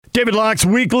David Locke's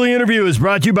weekly interview is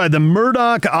brought to you by the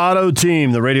Murdoch Auto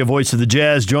Team. The radio voice of the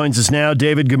Jazz joins us now.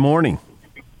 David, good morning.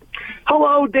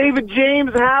 Hello, David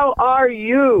James. How are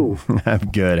you? I'm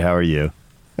good. How are you?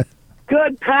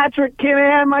 Good, Patrick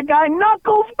Kinahan, my guy.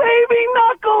 Knuckles, baby,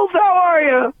 Knuckles. How are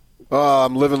you? Oh,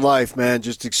 I'm living life, man.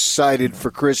 Just excited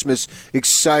for Christmas.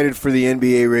 Excited for the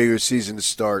NBA regular season to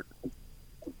start.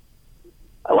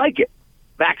 I like it.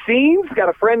 Vaccines. Got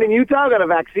a friend in Utah. Got a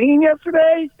vaccine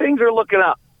yesterday. Things are looking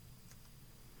up.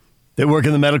 They work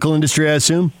in the medical industry, I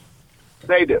assume?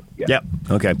 They do. Yeah. Yep.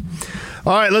 Okay.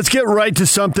 All right, let's get right to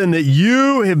something that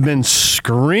you have been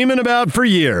screaming about for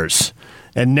years.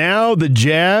 And now the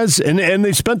Jazz, and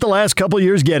they spent the last couple of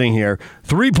years getting here.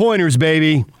 3-pointers,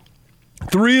 baby.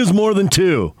 3 is more than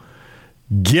 2.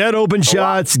 Get open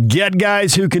shots, get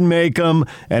guys who can make them,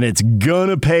 and it's going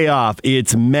to pay off.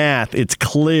 It's math. It's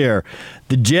clear.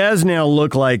 The Jazz now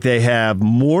look like they have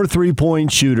more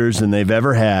 3-point shooters than they've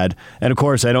ever had. And, of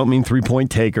course, I don't mean 3-point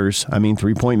takers. I mean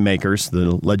 3-point makers,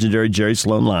 the legendary Jerry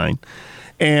Sloan line.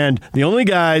 And the only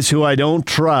guys who I don't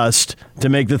trust to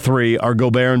make the 3 are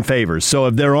Gobert and Favors. So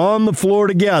if they're on the floor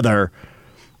together,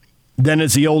 then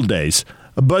it's the old days.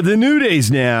 But the new days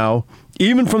now,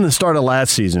 even from the start of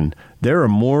last season, there are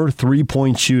more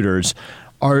 3-point shooters.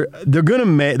 They're going to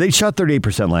make? They shot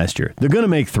 38% last year. They're going to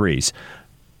make threes.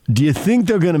 Do you think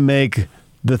they're going to make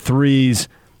the threes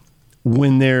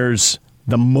when there's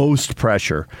the most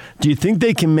pressure? Do you think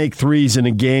they can make threes in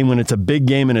a game when it's a big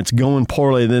game and it's going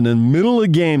poorly? Then in the middle of the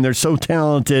game, they're so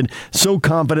talented, so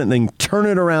confident, they can turn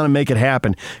it around and make it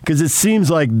happen. Because it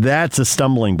seems like that's a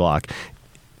stumbling block.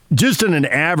 Just in an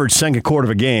average second quarter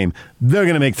of a game, they're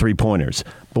going to make 3-pointers.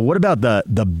 But what about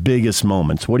the biggest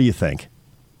moments? What do you think?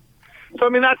 So, I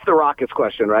mean, that's the Rockets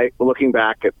question, right? Looking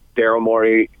back at Daryl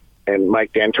Morey and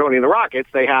Mike D'Antoni and the Rockets,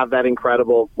 they have that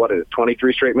incredible,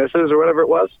 23 straight misses or whatever it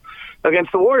was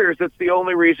against the Warriors. That's the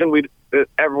only reason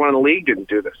everyone in the league didn't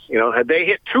do this. You know, had they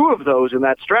hit 2 of those in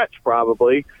that stretch,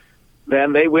 probably,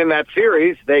 then they win that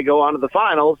series, they go on to the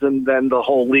finals, and then the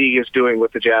whole league is doing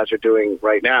what the Jazz are doing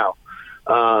right now.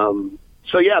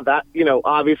 So yeah, that,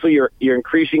 obviously you're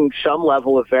increasing some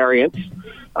level of variance.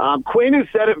 Quinn has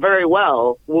said it very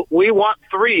well. We want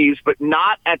threes, but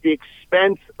not at the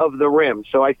expense of the rim.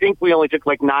 So I think we only took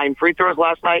 9 free throws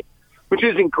last night, which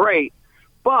isn't great.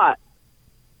 But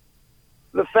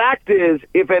the fact is,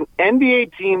 if an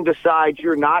NBA team decides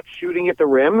you're not shooting at the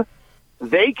rim,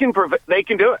 they can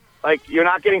do it. You're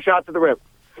not getting shots at the rim.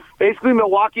 Basically,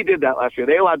 Milwaukee did that last year.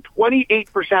 They allowed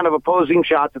 28% of opposing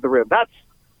shots at the rim.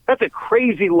 That's a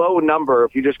crazy low number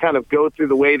if you just kind of go through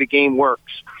the way the game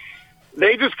works.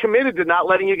 They just committed to not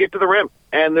letting you get to the rim,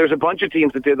 and there's a bunch of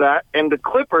teams that did that. And the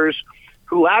Clippers,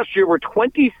 who last year were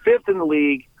 25th in the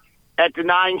league at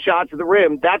denying shots at the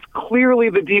rim, that's clearly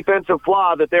the defensive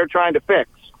flaw that they're trying to fix,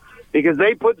 because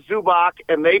they put Zubac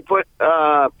and they put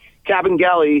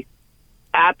Kabengele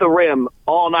at the rim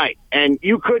all night, and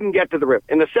you couldn't get to the rim.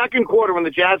 In the second quarter, when the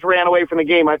Jazz ran away from the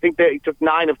game, I think they took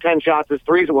 9 of 10 shots as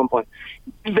threes at one point.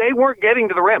 They weren't getting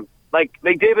to the rim like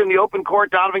they did in the open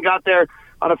court. Donovan got there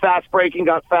on a fast break and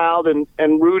got fouled,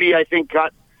 and Rudy, I think,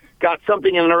 got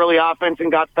something in an early offense and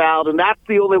got fouled, and that's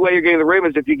the only way you're getting to the rim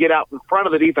is if you get out in front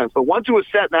of the defense. But once it was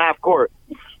set in the half court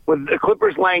with the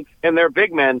Clippers' length and their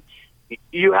big men,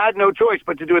 you had no choice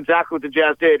but to do exactly what the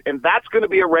Jazz did, and that's going to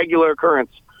be a regular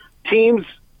occurrence. Teams,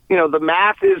 the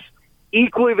math is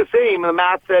equally the same. The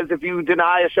math says if you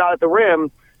deny a shot at the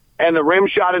rim and the rim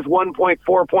shot is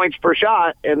 1.4 points per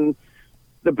shot and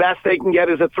the best they can get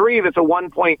is a 3 that's a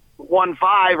 1.15 or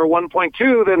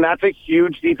 1.2, then that's a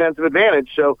huge defensive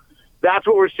advantage. So that's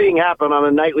what we're seeing happen on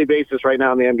a nightly basis right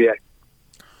now in the NBA.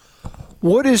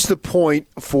 What is the point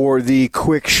for the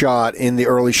quick shot in the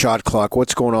early shot clock?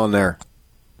 What's going on there?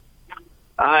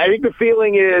 I think the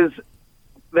feeling is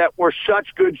that we're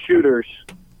such good shooters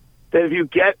that if you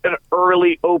get an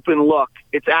early open look,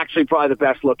 it's actually probably the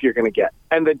best look you're going to get.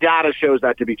 And the data shows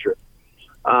that to be true.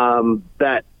 Shot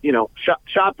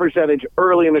percentage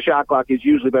early in the shot clock is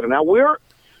usually better. Now,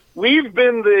 we've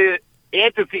been the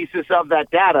antithesis of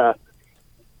that data.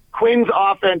 Quinn's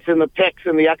offense and the picks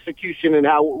and the execution and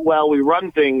how well we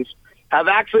run things have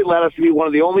actually led us to be one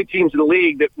of the only teams in the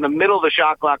league that in the middle of the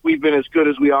shot clock, we've been as good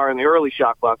as we are in the early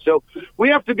shot clock. So we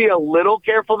have to be a little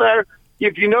careful there.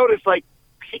 If you notice,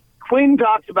 Quinn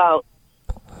talks about,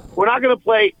 we're not going to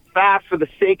play fast for the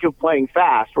sake of playing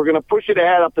fast. We're going to push it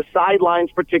ahead up the sidelines,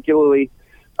 particularly.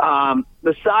 And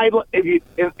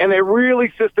they're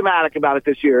really systematic about it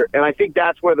this year. And I think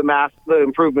that's where the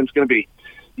improvement's going to be.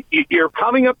 You're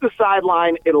coming up the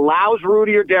sideline. It allows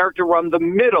Rudy or Derek to run the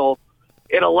middle.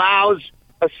 It allows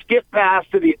a skip pass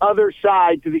to the other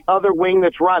side, to the other wing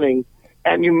that's running.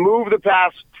 and you move the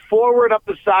pass forward up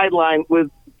the sideline with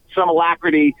some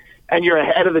alacrity, and you're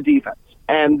ahead of the defense.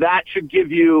 And that should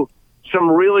give you some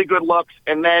really good looks.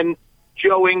 And then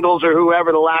Joe Ingles or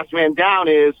whoever the last man down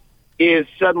is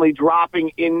suddenly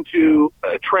dropping into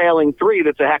a trailing three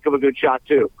that's a heck of a good shot,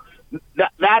 too.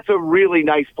 That's a really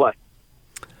nice play.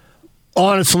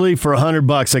 Honestly, for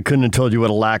 $100, I couldn't have told you what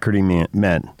alacrity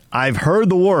meant. I've heard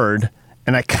the word,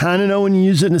 and I kind of know when you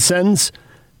use it in a sentence.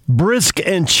 Brisk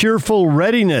and cheerful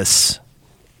readiness.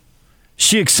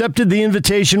 She accepted the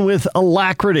invitation with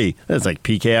alacrity. That's like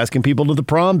PK asking people to the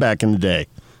prom back in the day.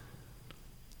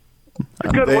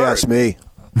 Good they word. asked me.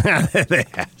 They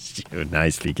asked you.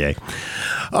 Nice, PK.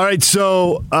 All right,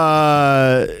 so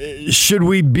should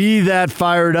we be that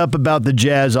fired up about the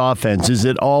Jazz offense? Is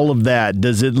it all of that?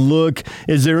 Does it look –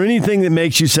 is there anything that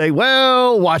makes you say,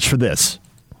 well, watch for this?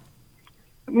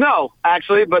 No,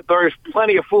 actually, but there's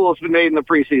plenty of fools been made in the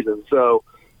preseason. So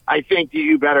I think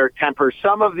you better temper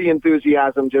some of the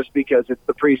enthusiasm just because it's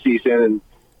the preseason, and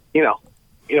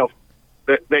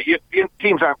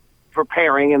teams aren't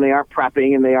preparing and they aren't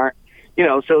prepping and they aren't,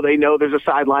 so they know there's a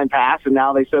sideline pass, and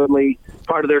now they suddenly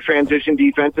part of their transition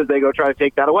defense is they go try to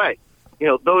take that away.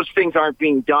 Those things aren't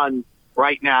being done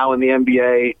right now in the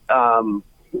NBA.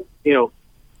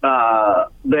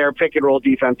 Their pick and roll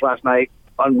defense last night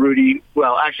on Rudy.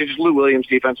 Well, actually, just Lou Williams'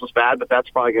 defense was bad, but that's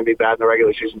probably going to be bad in the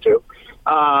regular season too.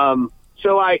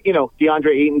 DeAndre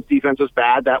Ayton's defense was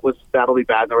bad. That'll be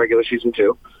bad in the regular season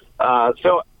too.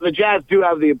 So the Jazz do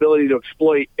have the ability to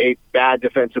exploit a bad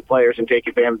defensive players and take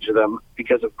advantage of them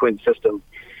because of Quinn's system.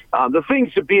 The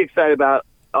things to be excited about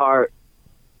are,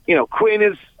 Quinn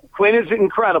is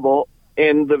incredible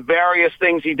in the various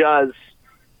things he does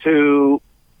to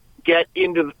get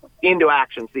into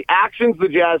actions. The actions the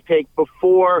Jazz take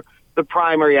before the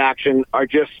primary action are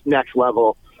just next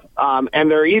level.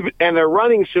 And they're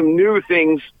running some new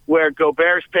things where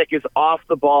Gobert's pick is off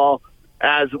the ball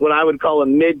as what I would call a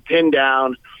mid-pin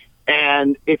down,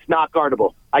 and it's not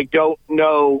guardable. I don't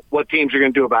know what teams are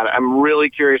going to do about it. I'm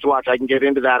really curious to watch. I can get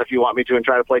into that if you want me to and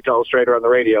try to play Telestrator on the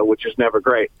radio, which is never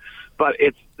great. But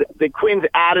it's the Quinn's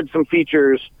added some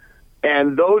features,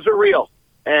 and those are real.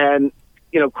 And,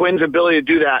 Quinn's ability to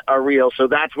do that are real, so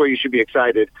that's where you should be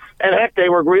excited. And, heck, they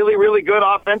were really, really good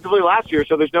offensively last year,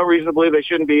 so there's no reason to believe they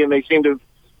shouldn't be, and they seem to have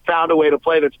found a way to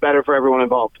play that's better for everyone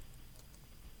involved.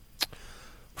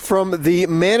 From the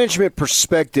management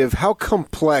perspective, how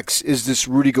complex is this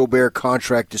Rudy Gobert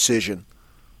contract decision?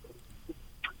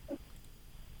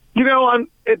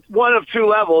 It's one of two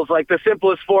levels. Like, the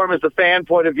simplest form is the fan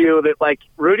point of view that,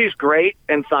 Rudy's great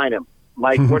and sign him.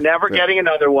 We're never getting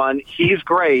another one. He's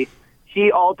great.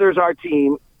 He alters our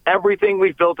team. Everything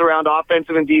we've built around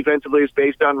offensive and defensively is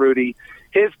based on Rudy.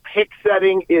 His pick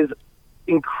setting is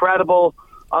incredible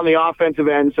on the offensive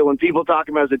end, so when people talk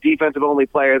about him as a defensive-only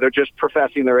player, they're just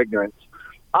professing their ignorance.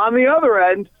 On the other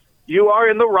end, you are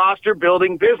in the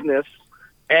roster-building business,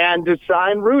 and to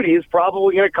sign Rudy is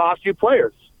probably going to cost you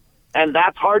players, and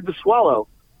that's hard to swallow.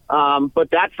 But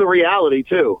that's the reality,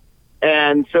 too.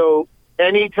 And so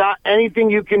anything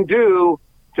you can do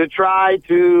to try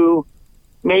to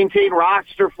maintain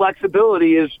roster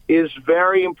flexibility is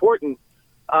very important.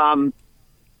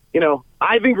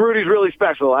 I think Rudy's really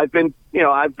special. I've been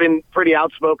pretty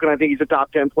outspoken. I think he's a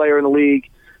top 10 player in the league.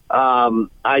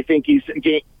 I think he's a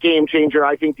game changer.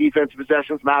 I think defensive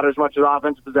possessions matter as much as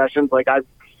offensive possessions. I've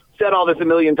said all this a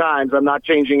million times. I'm not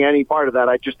changing any part of that.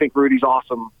 I just think Rudy's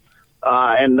awesome.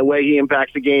 And the way he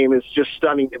impacts the game is just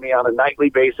stunning to me on a nightly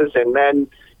basis. And then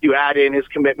you add in his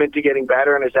commitment to getting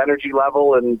better and his energy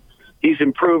level, and he's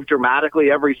improved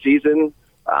dramatically every season.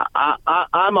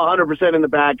 I'm 100% in the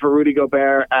bag for Rudy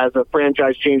Gobert as a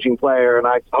franchise-changing player, and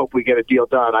I hope we get a deal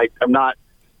done. I'm not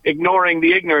ignoring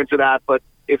the ignorance of that, but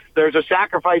if there's a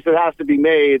sacrifice that has to be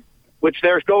made, which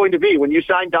there's going to be, when you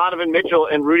sign Donovan Mitchell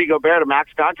and Rudy Gobert to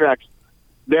max contracts,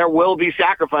 there will be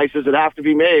sacrifices that have to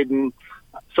be made, and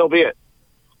so be it.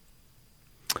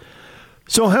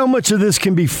 So how much of this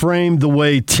can be framed the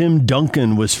way Tim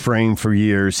Duncan was framed for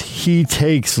years? He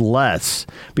takes less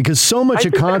because so much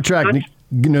of contract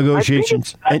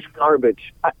negotiations. That's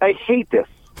garbage. I hate this.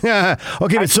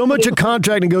 Okay, but so much of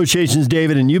contract negotiations,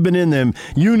 David, and you've been in them,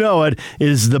 you know it,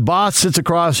 is the boss sits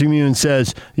across from you and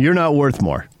says, you're not worth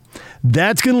more.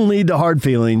 That's going to lead to hard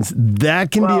feelings.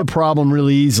 That can be a problem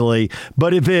really easily.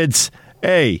 But if it's,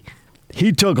 hey,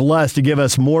 he took less to give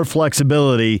us more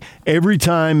flexibility every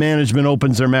time management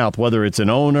opens their mouth, whether it's an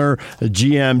owner, a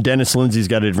GM. Dennis Lindsay's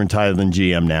got a different title than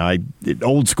GM now.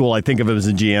 Old school, I think of him as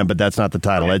a GM, but that's not the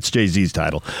title. That's Jay-Z's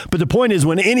title. But the point is,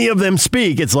 when any of them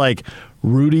speak, it's like,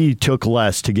 Rudy took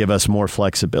less to give us more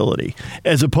flexibility,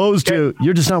 as opposed to,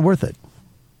 you're just not worth it.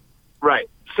 Right.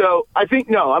 So I think,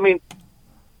 no, I mean,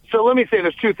 so let me say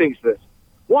there's two things to this.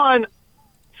 One,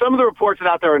 some of the reports that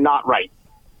are out there are not right.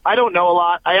 I don't know a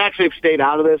lot. I actually have stayed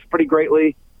out of this pretty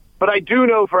greatly. But I do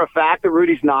know for a fact that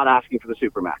Rudy's not asking for the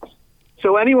supermax.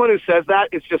 So anyone who says that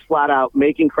is just flat out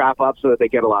making crap up so that they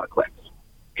get a lot of clicks.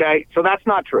 Okay? So that's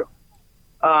not true.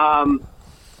 Only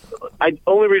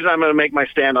reason I'm going to make my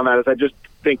stand on that is I just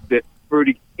think that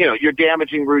Rudy, you're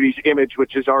damaging Rudy's image,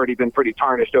 which has already been pretty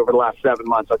tarnished over the last 7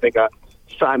 months. I think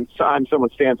it's time someone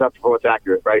stands up for what's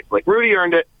accurate, right? Like Rudy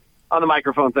earned it on the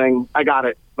microphone thing. I got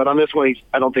it. But on this one,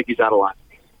 I don't think he's out of line.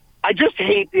 I just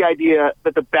hate the idea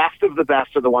that the best of the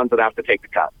best are the ones that have to take the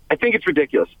cut. I think it's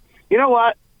ridiculous. You know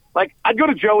what? Like, I'd go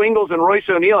to Joe Ingles and Royce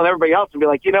O'Neal and everybody else and be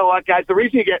like, you know what, guys, the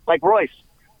reason you get, like Royce,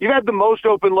 you've had the most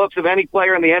open looks of any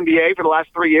player in the NBA for the last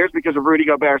 3 years because of Rudy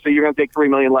Gobert, so you're going to take $3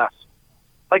 million less.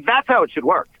 Like, that's how it should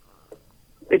work.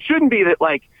 It shouldn't be that,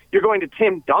 like, you're going to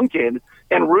Tim Duncan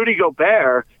and Rudy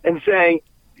Gobert and saying,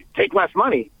 take less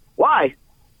money. Why?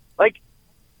 Like,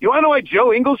 you want to know why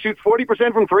Joe Ingles shoots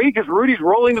 40% from three? Because Rudy's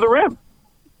rolling to the rim.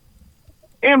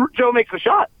 And Joe makes the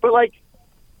shot. But, like,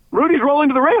 Rudy's rolling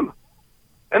to the rim.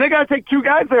 And they got to take two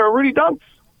guys there or Rudy dunks.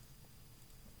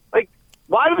 Like,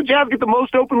 why do the Jazz get the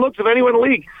most open looks of anyone in the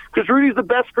league? Because Rudy's the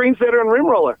best screen setter and rim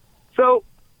roller. So,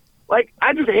 like,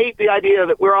 I just hate the idea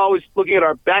that we're always looking at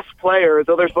our best players,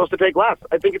 though they're supposed to take less.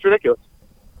 I think it's ridiculous.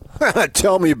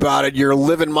 Tell me about it. You're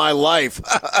living my life.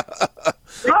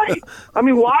 Right. I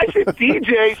mean, why should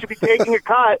DJ be taking a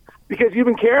cut because you've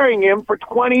been carrying him for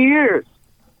 20 years?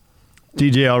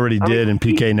 DJ already did, and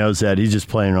PK knows that. He's just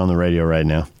playing it on the radio right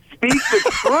now. Speak the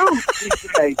truth,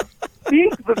 DJ.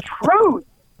 Speak the truth.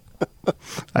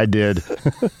 I did.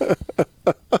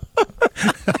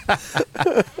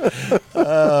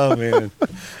 Oh, man.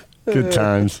 Good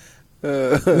times.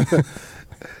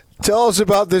 Tell us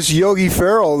about this Yogi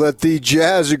Ferrell that the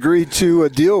Jazz agreed to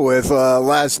deal with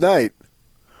last night.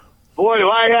 Boy, do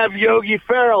I have Yogi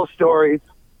Ferrell stories.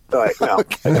 Right, no.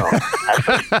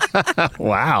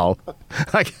 Wow.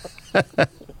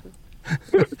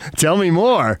 Tell me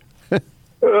more.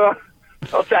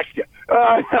 I'll text you.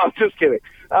 No, just kidding.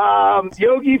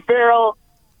 Yogi Ferrell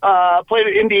played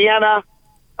at Indiana.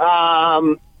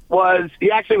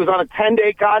 He actually was on a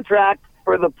 10-day contract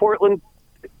for the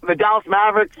Dallas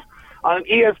Mavericks on an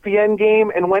ESPN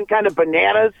game and went kind of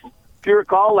bananas, if you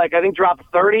recall. Like, I think dropped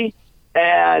 30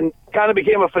 and kind of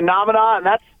became a phenomenon.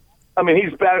 And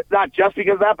he's better, not just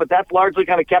because of that, but that's largely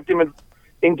kind of kept him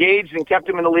engaged and kept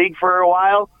him in the league for a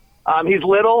while. He's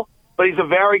little, but he's a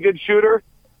very good shooter.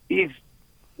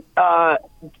 I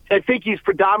think he's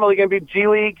predominantly going to be G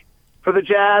League for the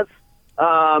Jazz.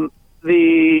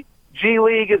 The G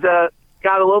League is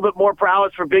got a little bit more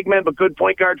prowess for big men, but good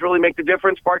point guards really make the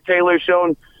difference. Mark Taylor's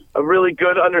shown a really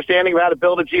good understanding of how to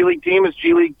build a G League team as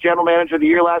G League General Manager of the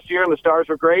Year last year, and the Stars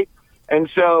were great. And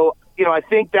so, I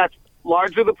think that's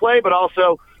largely the play, but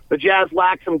also the Jazz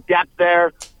lack some depth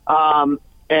there. And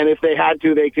if they had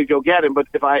to, they could go get him. But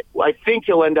I think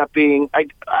he'll end up being,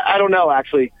 I don't know,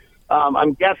 actually.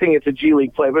 I'm guessing it's a G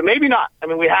League play, but maybe not. I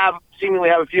mean, we seemingly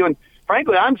have a few, and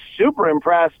frankly, I'm super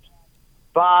impressed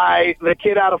by the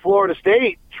kid out of Florida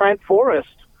State, Trent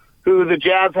Forrest, who the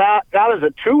Jazz got as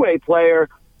a two-way player,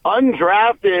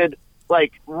 undrafted,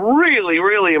 like really,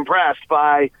 really impressed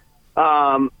by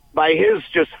his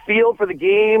just feel for the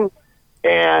game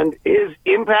and his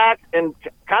impact and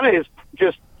kind of his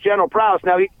just general prowess.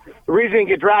 Now, the reason he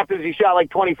get drafted is he shot like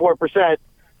 24%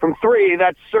 from three.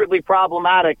 That's certainly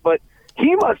problematic, but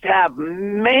he must have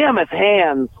mammoth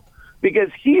hands because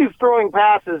he's throwing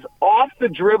passes off the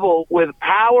dribble with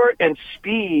power and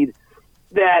speed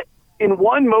that in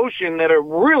one motion that are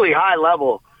really high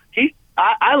level.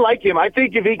 I like him. I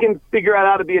think if he can figure out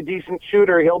how to be a decent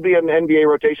shooter, he'll be an NBA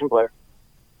rotation player.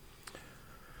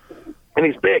 And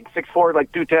he's big, 6'4",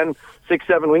 like 210,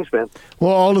 6'7" wingspan.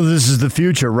 Well, all of this is the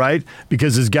future, right?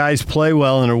 Because as guys play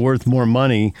well and are worth more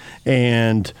money,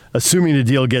 and assuming the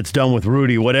deal gets done with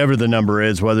Rudy, whatever the number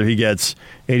is, whether he gets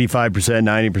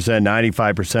 85%, 90%,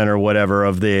 95% or whatever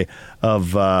of the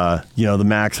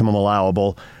maximum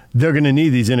allowable, they're going to need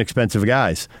these inexpensive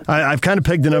guys. I've kind of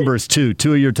pegged the number as two.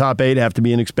 Two of your top 8 have to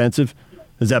be inexpensive.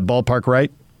 Is that ballpark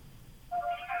right?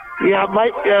 Yeah,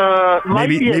 might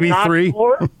be maybe 3.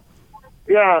 4.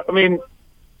 Yeah, I mean,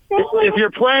 if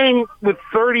you're playing with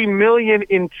 $30 million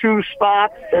in 2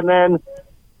 spots, and then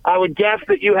I would guess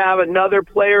that you have another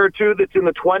player or two that's in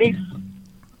the 20s.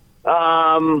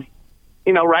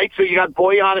 Right? So you got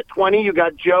Bojan at 20, you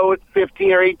got Joe at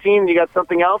 15 or 18, you got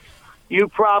something else. You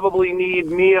probably need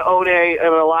Mia One and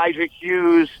Elijah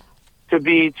Hughes to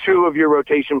be 2 of your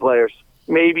rotation players.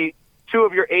 Maybe 2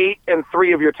 of your 8 and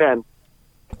 3 of your 10.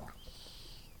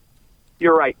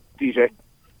 You're right, DJ.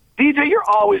 DJ, you're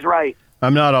always right.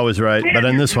 I'm not always right, but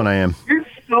in this one I am. You're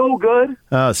so good.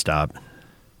 Oh, stop.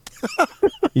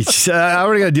 I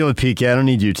already got to deal with PK. I don't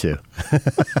need you to.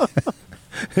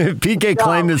 PK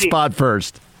claimed his spot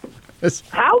first.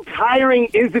 How tiring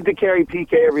is it to carry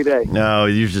PK every day? No,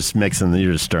 you're just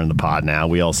you're just stirring the pot now.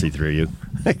 We all see through you.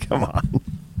 Come on.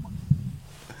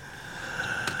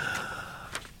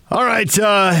 All right.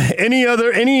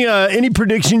 Any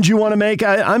predictions you want to make?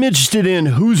 I'm interested in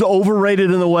who's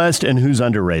overrated in the West and who's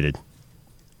underrated.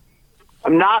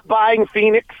 I'm not buying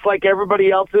Phoenix like everybody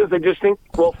else is. I just think,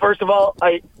 well, first of all,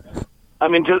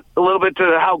 I'm into a little bit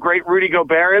to how great Rudy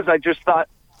Gobert is. I just thought,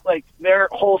 like, their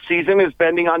whole season is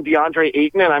bending on DeAndre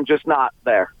Ayton, and I'm just not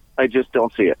there. I just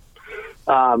don't see it.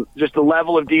 Just the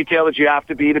level of detail that you have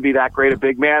to be that great a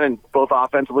big man, and both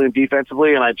offensively and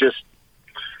defensively, and I just,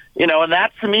 and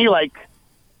that's, to me, like,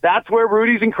 that's where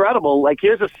Rudy's incredible. Like,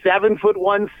 here's a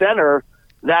 7'1" center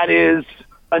that is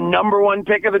a number one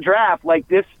pick of the draft. Like,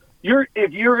 this,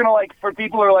 if you're going to, like, for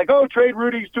people who are like, oh, trade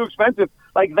Rudy, he's too expensive,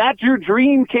 like, that's your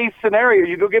dream case scenario.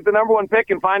 You go get the number one pick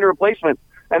and find a replacement.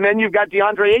 And then you've got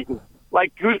DeAndre Ayton,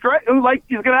 like, who's great, he's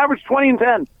going to average 20 and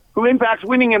 10, who impacts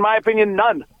winning, in my opinion,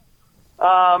 none.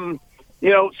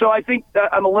 So I think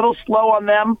I'm a little slow on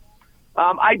them.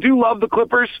 I do love the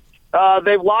Clippers.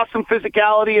 They've lost some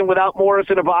physicality, and without Morris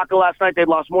and Ibaka last night, they've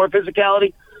lost more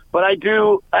physicality. But I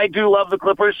do love the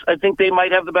Clippers. I think they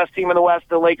might have the best team in the West.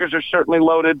 The Lakers are certainly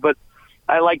loaded, but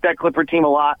I like that Clipper team a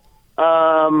lot.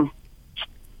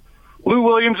 Lou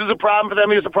Williams is a problem for them.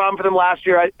 He was a problem for them last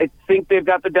year. I think they've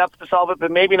got the depth to solve it,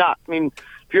 but maybe not. I mean,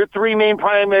 if your three main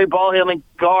primary ball-handling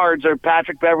guards are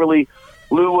Patrick Beverley,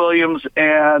 Lou Williams,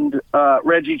 and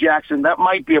Reggie Jackson, that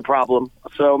might be a problem.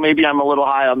 So maybe I'm a little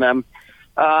high on them.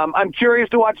 I'm curious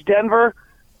to watch Denver.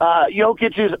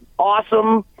 Jokic is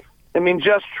awesome. I mean,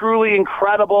 just truly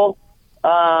incredible.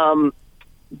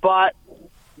 But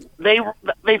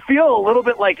they feel a little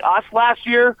bit like us last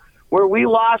year, where we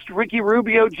lost Ricky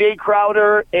Rubio, Jay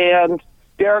Crowder, and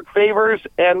Derek Favors,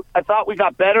 and I thought we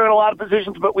got better in a lot of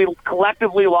positions, but we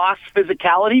collectively lost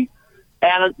physicality.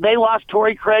 And they lost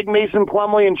Torrey Craig, Mason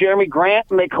Plumlee, and Jeremy Grant,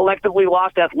 and they collectively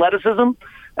lost athleticism.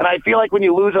 And I feel like when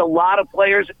you lose a lot of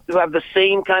players who have the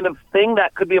same kind of thing,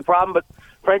 that could be a problem. But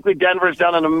frankly, Denver's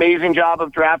done an amazing job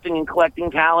of drafting and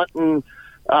collecting talent, and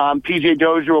P.J.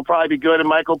 Dozier will probably be good, and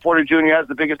Michael Porter Jr. has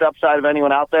the biggest upside of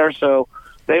anyone out there, so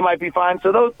they might be fine.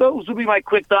 So those would be my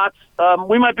quick thoughts.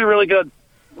 We might be really good.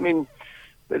 I mean,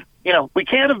 we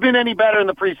can't have been any better in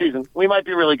the preseason. We might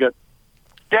be really good.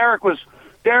 Derek was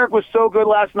so good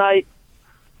last night.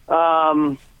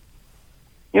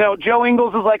 Joe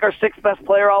Ingles is like our sixth best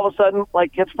player all of a sudden.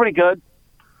 Like, it's pretty good.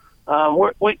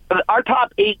 Our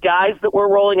top 8 guys that we're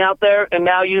rolling out there, and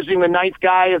now using the 9th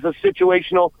guy as a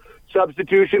situational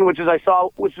substitution, which is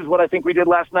what I think we did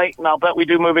last night, and I'll bet we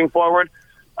do moving forward.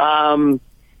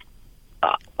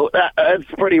 It's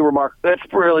pretty remarkable.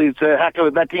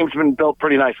 That team's been built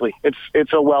pretty nicely.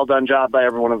 It's a well done job by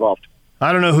everyone involved.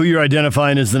 I don't know who you're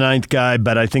identifying as the 9th guy,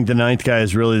 but I think the 9th guy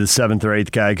is really the 7th or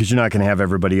 8th guy, because you're not going to have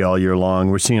everybody all year long.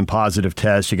 We're seeing positive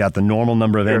tests. You got the normal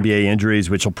number of NBA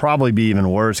injuries, which will probably be even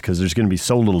worse because there's going to be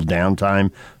so little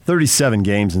downtime. 37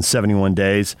 games in 71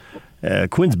 days.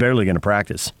 Quinn's barely going to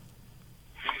practice.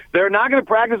 They're not going to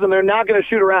practice, and they're not going to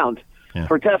shoot around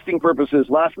for testing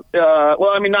purposes.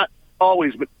 Not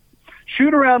always, but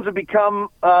shoot-arounds have become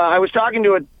I was talking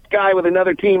to a guy with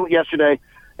another team yesterday,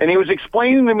 and he was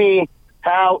explaining to me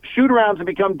how shoot-arounds have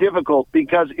become difficult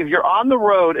because if you're on the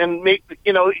road, and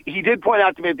he did point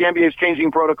out to me that the NBA is changing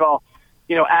protocol,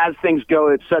 as things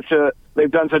go,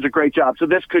 they've done such a great job, so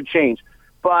this could change.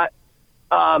 But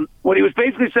what he was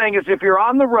basically saying is if you're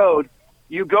on the road,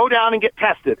 you go down and get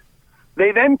tested.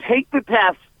 They then take the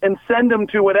tests and send them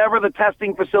to whatever the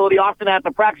testing facility, often at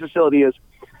the practice facility, is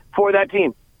for that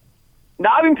team.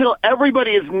 Not until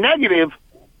everybody is negative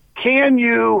can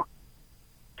you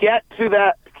get to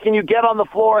that. Can you get on the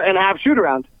floor and have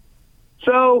shoot-around?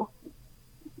 So,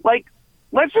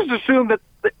 let's just assume that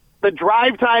the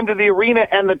drive time to the arena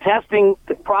and the testing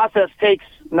process takes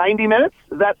 90 minutes.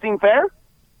 Does that seem fair?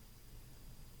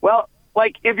 Well,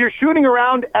 if you're shooting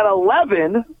around at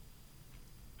 11,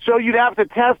 so you'd have to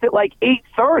test at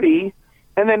 8:30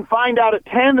 and then find out at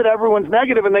 10 that everyone's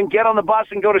negative and then get on the bus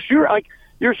and go to shoot.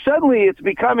 It's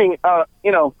becoming,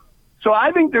 So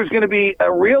I think there's going to be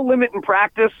a real limit in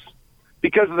practice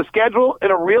because of the schedule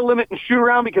and a real limit in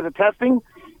shoot-around because of testing.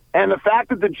 And the fact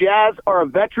that the Jazz are a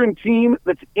veteran team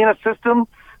that's in a system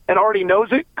and already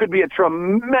knows it could be a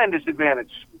tremendous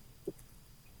advantage.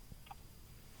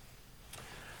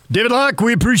 David Locke,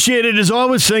 we appreciate it as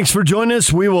always. Thanks for joining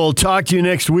us. We will talk to you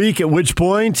next week, at which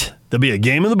point there'll be a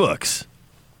game in the books.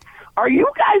 Are you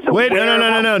guys aware? Wait,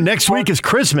 no. Next week is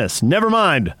Christmas. Never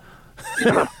mind.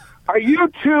 Are you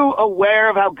two aware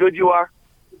of how good you are?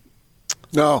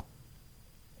 No.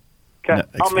 Okay, No,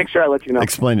 I'll make sure I let you know.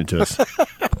 Explain it to us.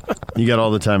 You got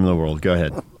all the time in the world. Go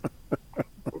ahead.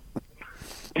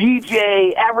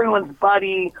 DJ, everyone's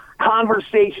buddy,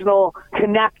 conversational,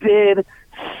 connected,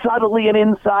 subtly an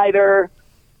insider,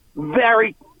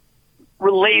 very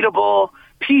relatable,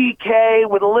 PK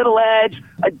with a little edge,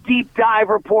 a deep dive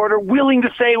reporter, willing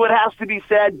to say what has to be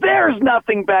said. There's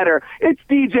nothing better. It's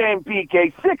DJ and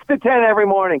PK, 6 to 10 every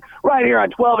morning, right here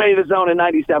on 1280 The Zone and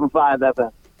 97.5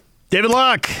 FM. David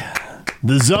Locke,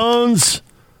 the Zone's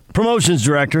promotions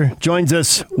director, joins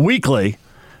us weekly.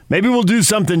 Maybe we'll do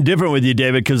something different with you,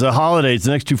 David, because the holidays,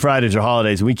 the next 2 Fridays are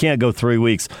holidays, and we can't go 3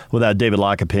 weeks without David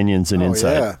Locke opinions and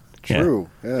insight. Yeah, true.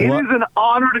 Yeah. It is an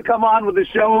honor to come on with the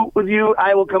show with you.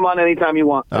 I will come on anytime you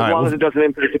want, as long as it doesn't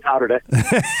impact the powder day.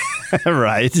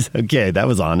 Right. Okay, that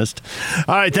was honest.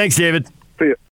 All right, thanks, David. See you.